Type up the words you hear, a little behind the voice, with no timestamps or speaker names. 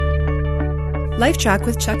LifeTrac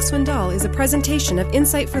with Chuck Swindoll is a presentation of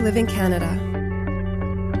Insight for Living Canada.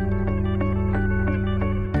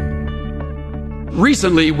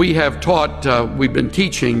 Recently, we've been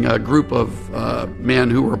teaching a group of men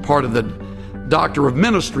who were part of the Doctor of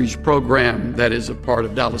Ministries program that is a part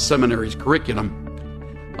of Dallas Seminary's curriculum.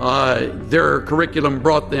 Their curriculum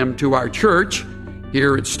brought them to our church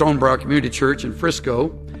here at Stonebrow Community Church in Frisco,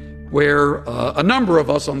 where a number of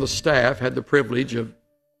us on the staff had the privilege of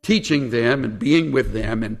teaching them and being with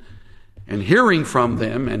them and hearing from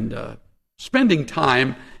them and spending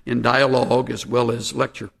time in dialogue as well as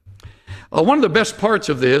lecture. One of the best parts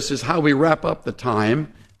of this is how we wrap up the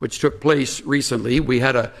time, which took place recently. We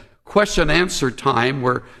had a question-answer time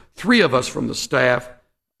where three of us from the staff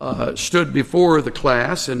stood before the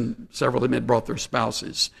class, and several of them had brought their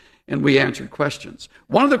spouses, and we answered questions.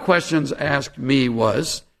 One of the questions asked me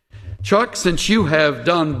was, Chuck, since you have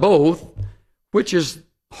done both, which is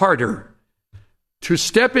harder, to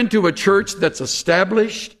step into a church that's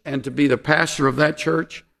established and to be the pastor of that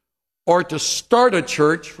church, or to start a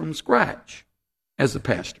church from scratch as the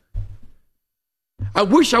pastor? I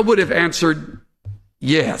wish I would have answered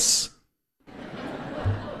yes.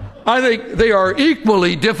 I think they are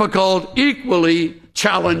equally difficult, equally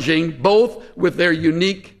challenging, both with their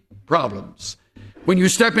unique problems. When you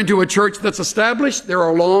step into a church that's established, there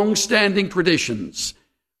are long-standing traditions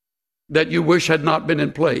that you wish had not been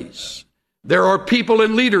in place. There are people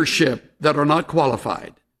in leadership that are not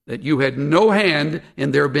qualified, that you had no hand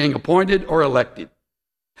in their being appointed or elected.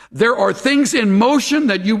 There are things in motion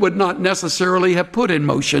that you would not necessarily have put in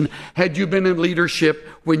motion had you been in leadership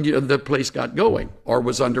when the place got going or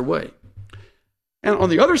was underway. And on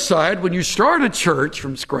the other side, when you start a church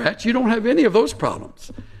from scratch, you don't have any of those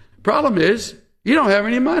problems. Problem is, you don't have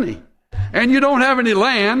any money, and you don't have any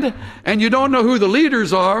land, and you don't know who the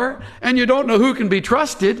leaders are, and you don't know who can be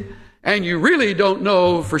trusted, and you really don't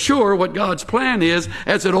know for sure what God's plan is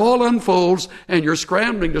as it all unfolds, and you're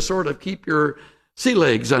scrambling to sort of keep your sea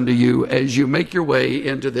legs under you as you make your way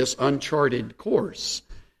into this uncharted course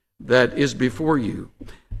that is before you.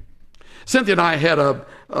 Cynthia and I had a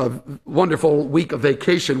wonderful week of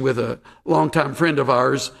vacation with a longtime friend of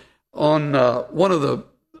ours on one of the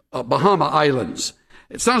Bahama Islands.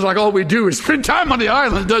 It sounds like all we do is spend time on the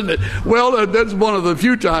island, doesn't it? Well, that's one of the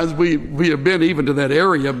few times we have been even to that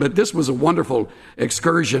area, but this was a wonderful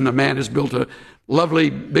excursion. A man has built a lovely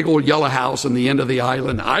big old yellow house on the end of the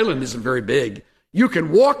island. The island isn't very big. You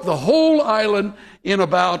can walk the whole island in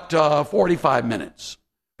about 45 minutes,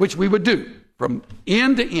 which we would do from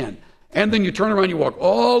end to end. And then you turn around, you walk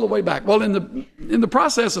all the way back. Well, in the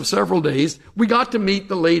process of several days, we got to meet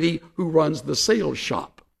the lady who runs the sales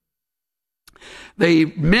shop. They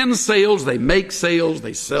mend sails, they make sails,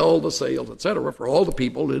 they sell the sails, etc., for all the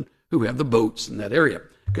people who have the boats in that area.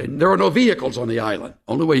 Okay, there are no vehicles on the island.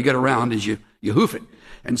 Only way you get around is you hoof it.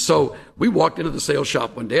 And so we walked into the sales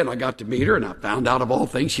shop one day, and I got to meet her, and I found out of all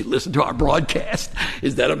things she listened to our broadcast.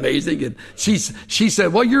 Is that amazing? And she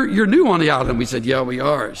said, well, you're new on the island. We said, yeah, we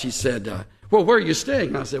are. She said, well, where are you staying?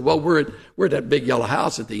 And I said, well, we're at that big yellow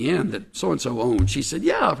house at the end that so-and-so owns. She said,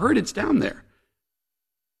 yeah, I've heard it's down there.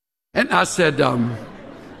 And I said,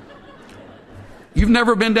 you've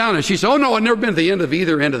never been down there? She said, oh, no, I've never been to the end of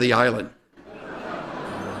either end of the island.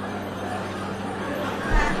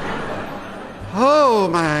 Oh,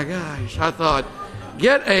 my gosh. I thought,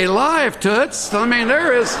 get a life, Toots. I mean,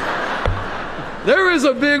 there is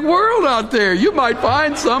a big world out there. You might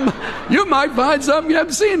find something you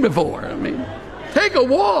haven't seen before. I mean, take a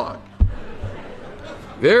walk.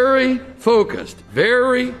 Very focused,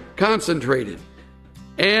 very concentrated.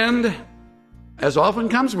 And, as often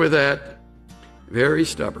comes with that, very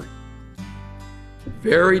stubborn,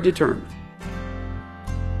 very determined.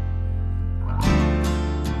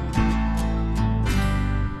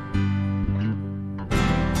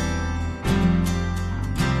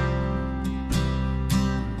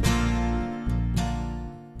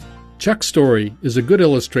 Chuck's story is a good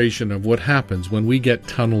illustration of what happens when we get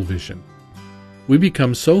tunnel vision. We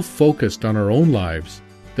become so focused on our own lives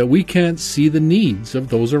that we can't see the needs of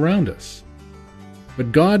those around us.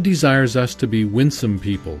 But God desires us to be winsome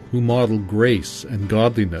people who model grace and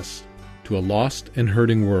godliness to a lost and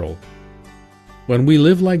hurting world. When we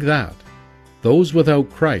live like that, those without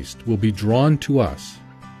Christ will be drawn to us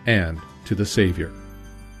and to the Savior.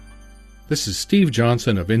 This is Steve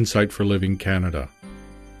Johnson of Insight for Living Canada.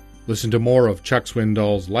 Listen to more of Chuck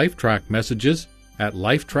Swindoll's LifeTrac messages at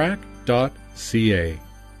lifetrac.ca.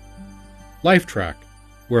 LifeTrac,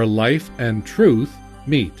 where life and truth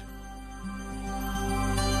meet.